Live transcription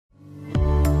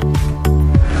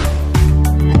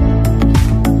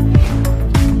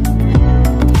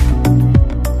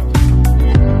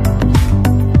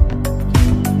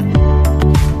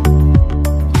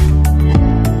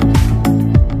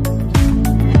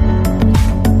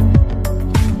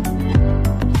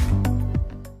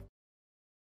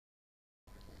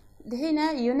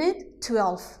هنا unit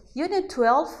 12. Unit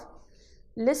 12,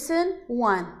 lesson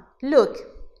 1. Look.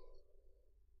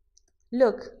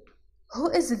 Look. Who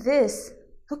is this?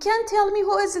 Who can tell me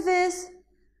who is this?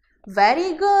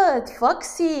 Very good,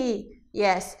 Foxy.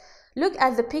 Yes. Look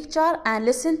at the picture and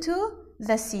listen to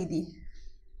the CD.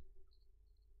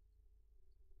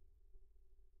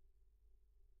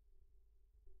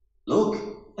 Look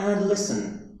and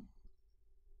listen.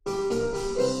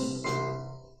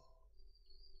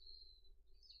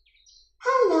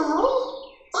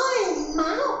 Hello, I'm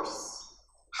Mouse.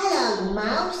 Hello,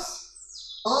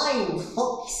 Mouse. I'm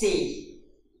Foxy.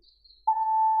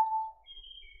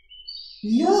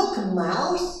 Look,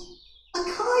 Mouse, a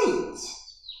kite.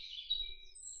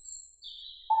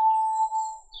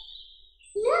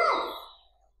 Look,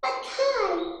 a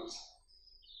kite.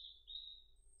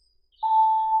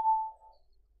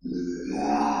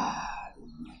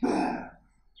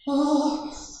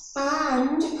 Oh,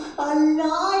 and a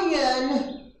lion.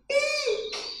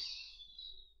 Eek!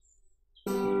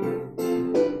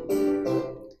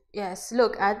 Yes,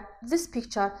 look at this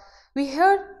picture. We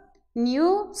heard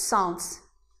new sounds.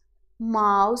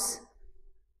 Mouse,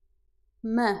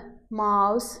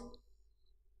 mouse,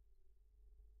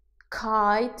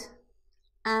 kite,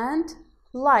 and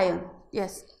lion.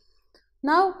 Yes.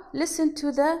 Now listen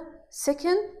to the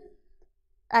second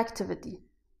activity.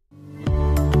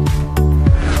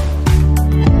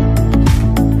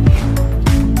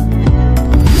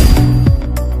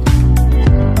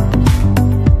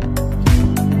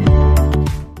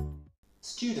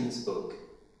 Students' book,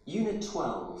 Unit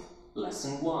 12,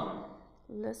 Lesson 1.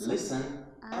 Listen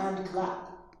and clap.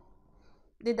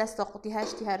 دي دستا قوتي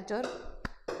هاشتي هرجر.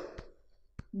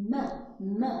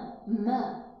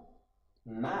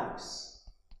 Mouse.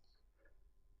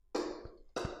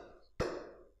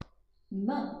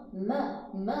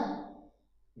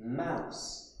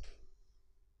 Mouse.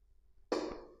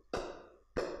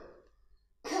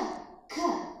 Kite.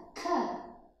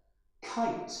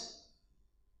 Kite.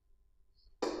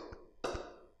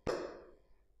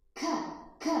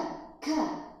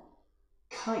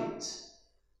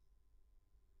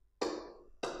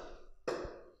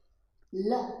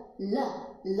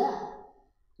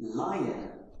 Lion.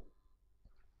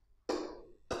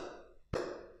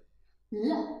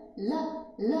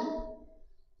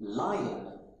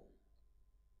 Lion.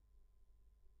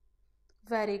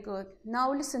 Very good.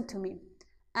 Now listen to me.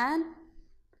 And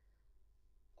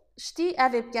شتي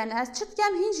أبي بكن هز شت كم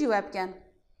هنجي وابكن.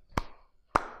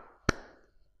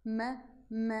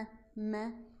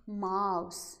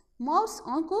 mouse. Mouse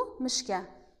أنكو مشكا.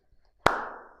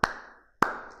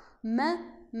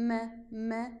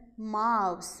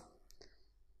 mouse.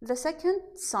 The second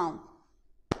sound.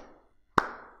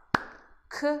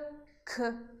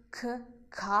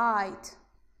 Kite.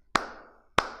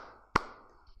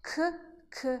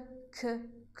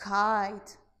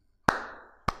 Kite.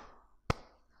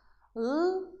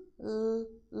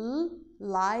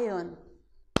 Lion.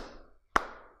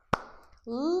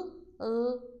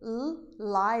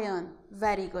 Lion.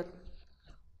 Very good.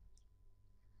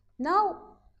 Now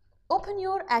open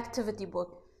your activity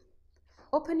book.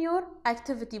 Open your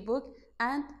activity book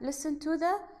and listen to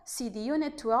the CD.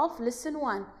 Unit 12, Lesson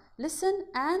 1. Listen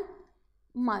and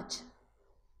match.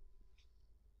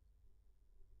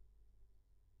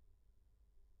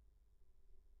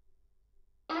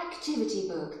 Activity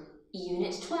book,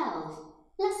 Unit 12,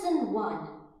 Lesson 1.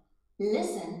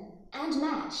 Listen and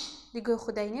match. دیگه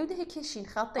خداینه وده کشین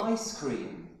خطه. Ice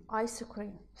cream. Ice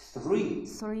cream.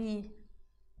 3.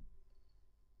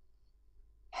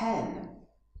 Hen.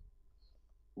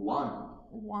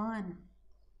 1.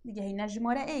 دیگه هی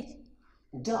نجماره ایک.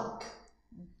 Duck.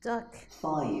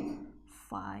 5.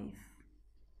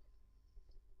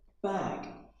 Bag.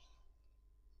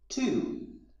 2.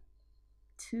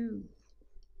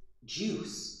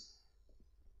 Juice.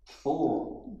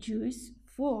 4.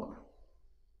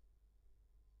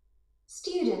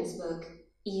 Students' book,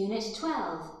 Unit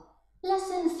 12,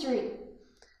 Lesson 3.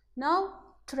 Now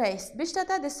trace. بیش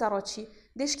تا دستاروچی.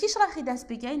 دش کیش راخی دست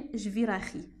بگین جوی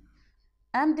راخی.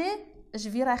 ام ده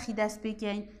جوی راخی دست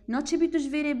بگین. نه چی بیتو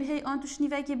جویره بهی آن توش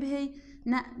نیوگی بهی.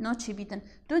 نه چی بیتن.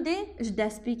 دو ده اش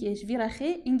دست بگی جوی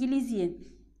راخی انگلیزیه.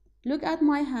 Look at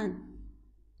my hand.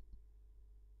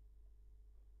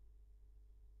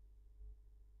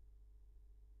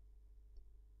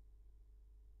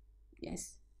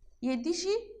 Yes. يديشي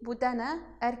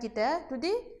بودانا أركيدا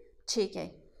تودي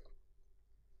تشيكي.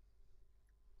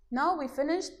 Now we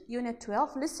finished Unit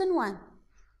 12, Lesson 1.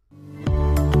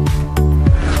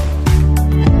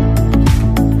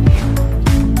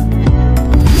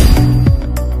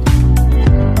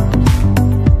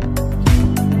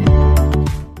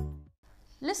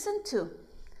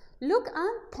 look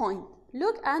and point.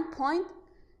 Look and point.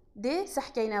 ده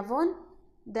سحكينا فون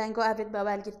دانجو أفيد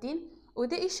بوالجرتين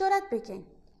وده إشارات بكين.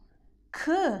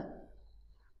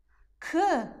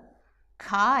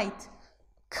 kite.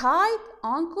 Kite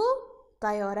أنكو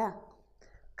طيارة.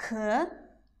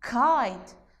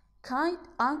 kite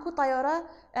أنكو طيارة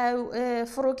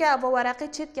فروكة أبو ورقة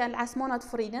تشت كان العسمونات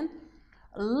فريدن.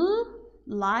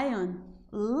 lion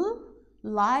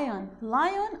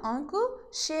أنكو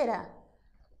شيرة.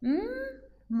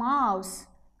 mouse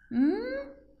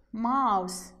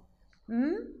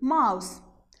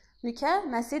نكا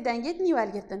مسي دنجت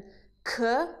نيوال جرتن.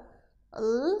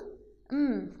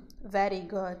 very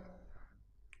good.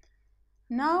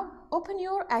 Now open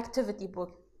your activity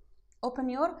book.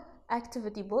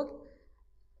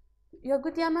 يا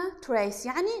قد ياما trace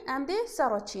يعني ام دي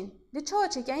ساروتشين دي چاو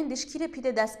چكين دي شكيري بيده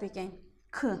دست بكين.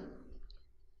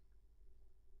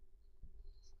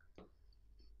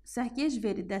 سحكيش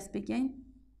فيري دست بكين.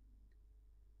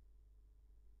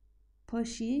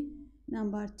 پاشی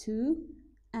number 2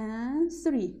 and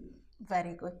 3.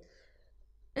 very good.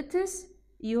 It is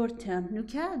your turn.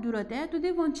 نوكا دوراده دو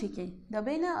دي وان چكي دا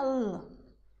بينا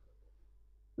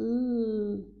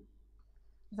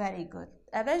very good.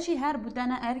 اولجي هر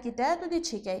بودانا ارگده دو دي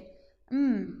چكي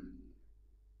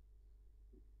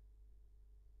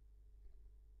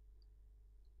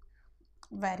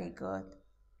very good.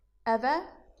 اول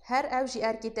هر اوجي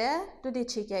ارگده دو دي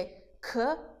چكي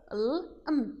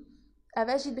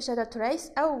اولجي بشده تريس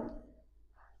او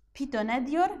بيتو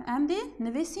نديور امدي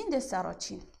نويسين دي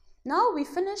ساروچين. Now we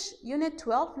finish unit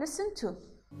 12 lesson 2.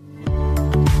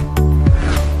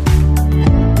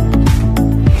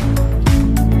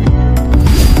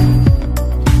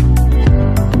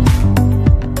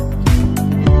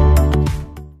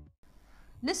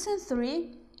 Lesson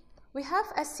 3, we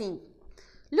have a scene.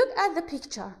 Look at the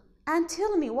picture and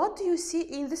tell me what do you see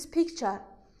in this picture.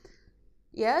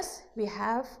 Yes, we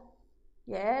have,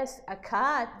 a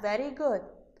cat, very good.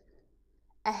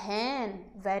 A hen,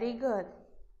 very good.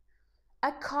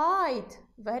 A kite,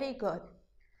 very good.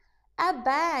 A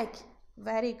bag,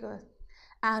 very good.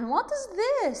 And what is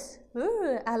this?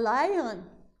 Ooh, a lion,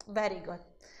 very good.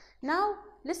 Now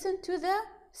listen to the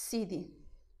CD.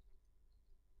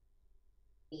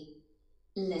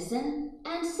 Listen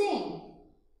and sing.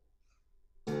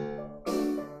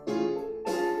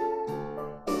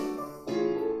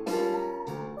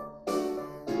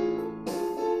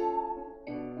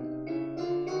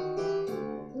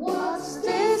 What's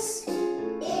this?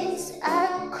 It's a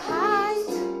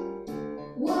kite.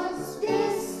 What's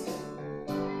this?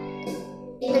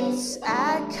 It's a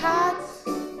cat.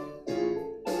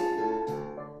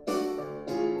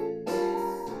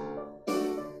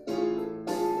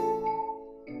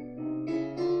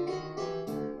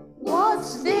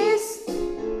 What's this?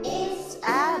 It's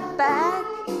a bag.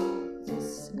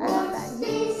 What's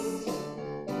this?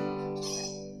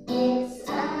 It's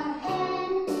a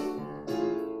hen.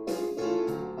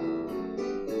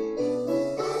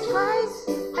 Kite,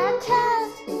 a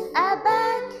cat, a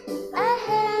bag, a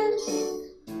hen.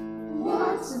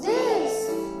 What's this?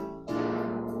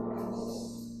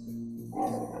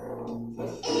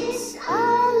 It's A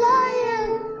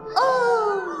lion.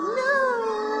 Oh no!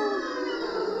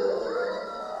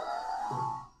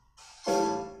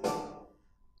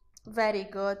 Very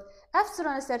good.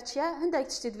 أفسرنا سرچيا هندك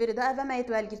تشتد فيردا أفا ما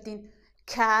يتوال قلتين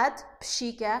cat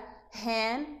بشيكا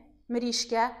hen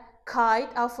مريشكا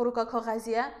kite أو فروكا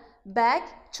كوغازيا bag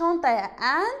چونتايا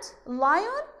and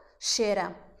lion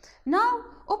شيرا. Now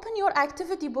open your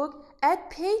activity book at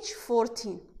page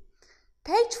 14.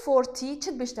 page 40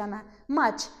 چد بشتما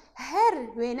match هر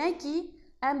وينكي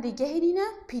أم دي جهرينا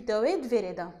بيتويد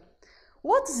فيردا.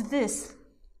 What is this?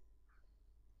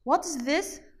 What is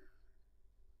this?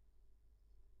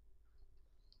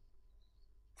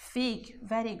 Fig,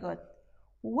 very good.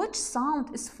 Which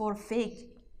sound is for fig?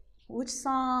 Which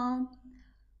sound?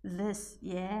 This,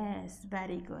 yes,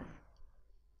 very good.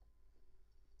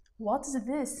 What is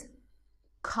this?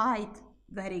 Kite,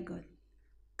 very good.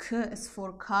 K is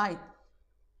for kite.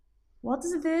 What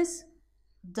is this?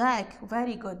 Duck,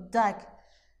 very good. Duck.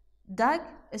 Duck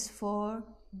is for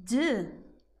D,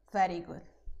 very good.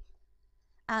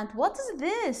 And what is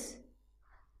this?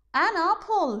 An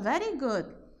apple, very good.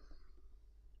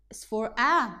 It's for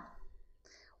A.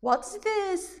 What's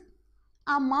this?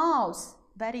 A mouse.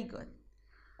 Very good.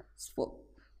 It's for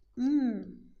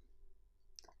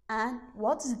And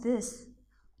what's this?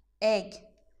 Egg.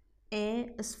 A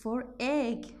is for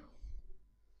egg.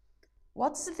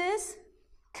 What's this?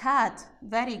 Cat.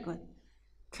 Very good.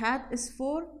 Cat is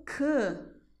for K.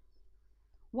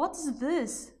 What's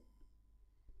this?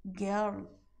 Girl.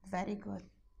 Very good.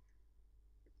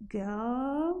 G.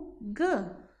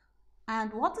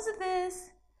 And what is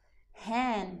this?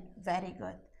 Hen. Very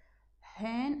good.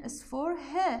 Hen is for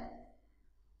her.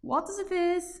 What is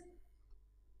this?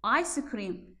 Ice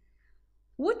cream.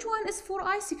 Which one is for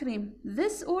ice cream?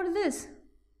 This or this?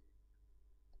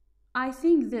 I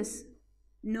think this.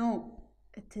 No,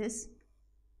 it is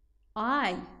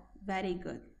I. Very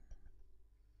good.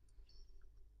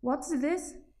 What's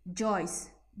this? Joyce.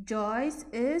 Joyce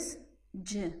is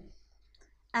J.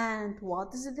 And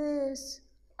what is this?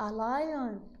 A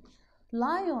lion.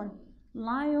 Lion.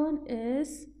 Lion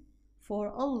is for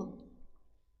L.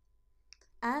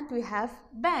 And we have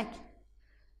bag.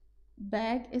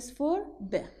 Bag is for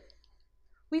B.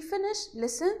 We finish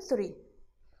lesson 3.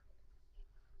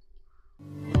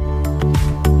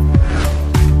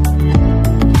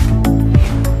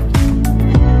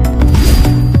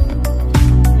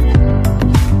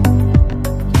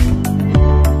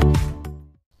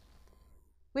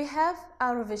 We have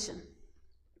our revision.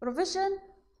 Revision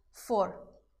 4.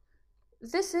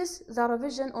 This is the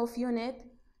revision of unit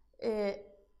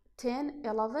 10,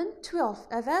 11, 12.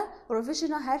 أذا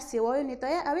revision هر سوى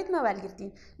unitaya أويت ما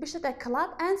بالجرتين. بشتى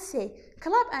clap and say.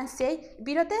 Clap and say.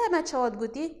 بيرتها ما تشوت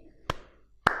قدي.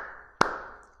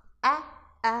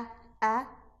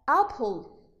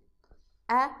 Apple.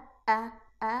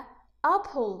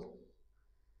 Apple.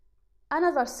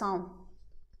 Another sound.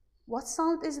 What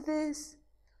sound is this?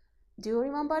 Do you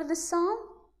remember this sound?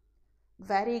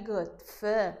 Very good.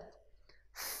 F.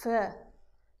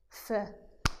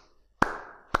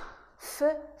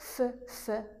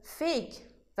 Fig.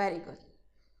 Very good.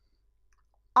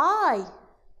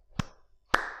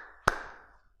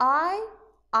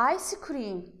 Ice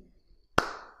cream.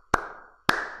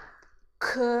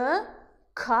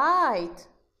 Kite.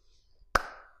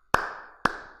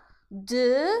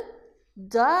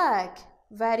 Duck.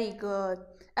 Very good.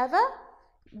 Ava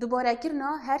دوباره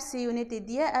کرنا هر سه یونیت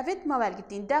دیگه اوید ما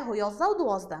برگردین 10 و 11 و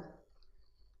 12.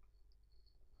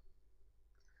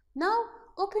 Now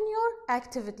open your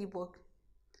activity book.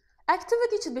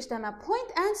 Activity چی بشتمه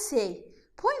point and say.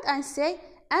 Point and say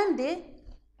ام ده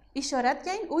اشارت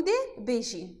کن او ده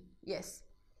بیشین. Yes.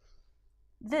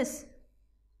 This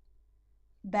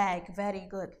bag. Very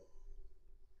good.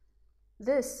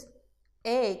 This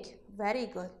egg. Very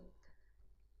good.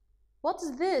 What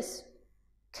is this?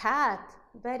 Cat.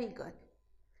 Very good.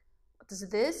 What is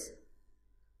this?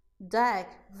 Duck.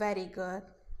 Very good.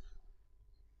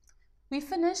 We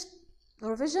finished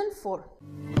revision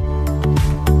 4.